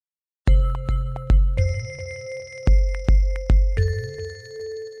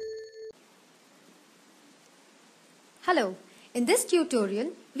Hello, in this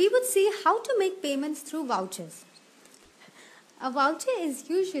tutorial, we would see how to make payments through vouchers. A voucher is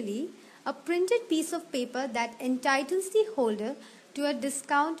usually a printed piece of paper that entitles the holder to a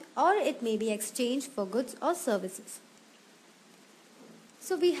discount, or it may be exchanged for goods or services.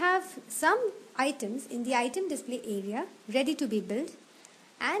 So we have some items in the item display area ready to be billed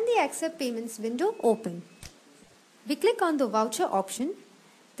and the accept payments window open. We click on the voucher option.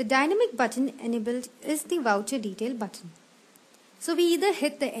 The dynamic button enabled is the voucher detail button. So we either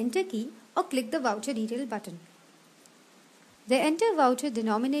hit the enter key or click the voucher detail button. The enter voucher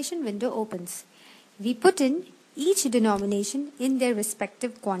denomination window opens. We put in each denomination in their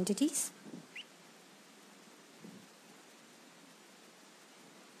respective quantities.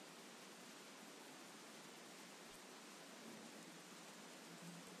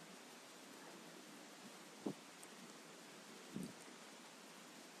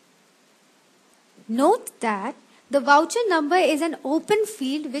 Note that the voucher number is an open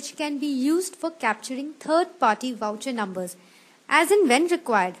field which can be used for capturing third-party voucher numbers as and when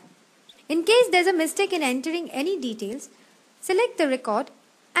required. In case there's a mistake in entering any details, select the record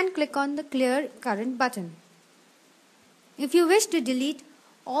and click on the Clear Current button. If you wish to delete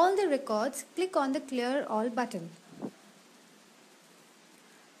all the records, click on the Clear All button.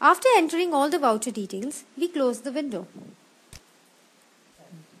 After entering all the voucher details, we close the window.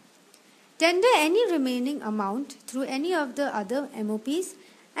 Tender any remaining amount through any of the other MOPs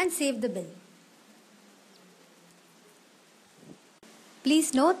and save the bill.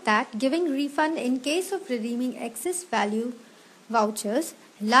 Please note that giving refund in case of redeeming excess value vouchers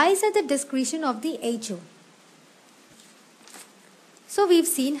lies at the discretion of the HO. So we've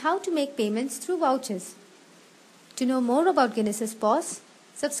seen how to make payments through vouchers. To know more about GINESYS POS,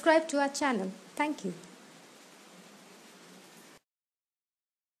 subscribe to our channel. Thank you.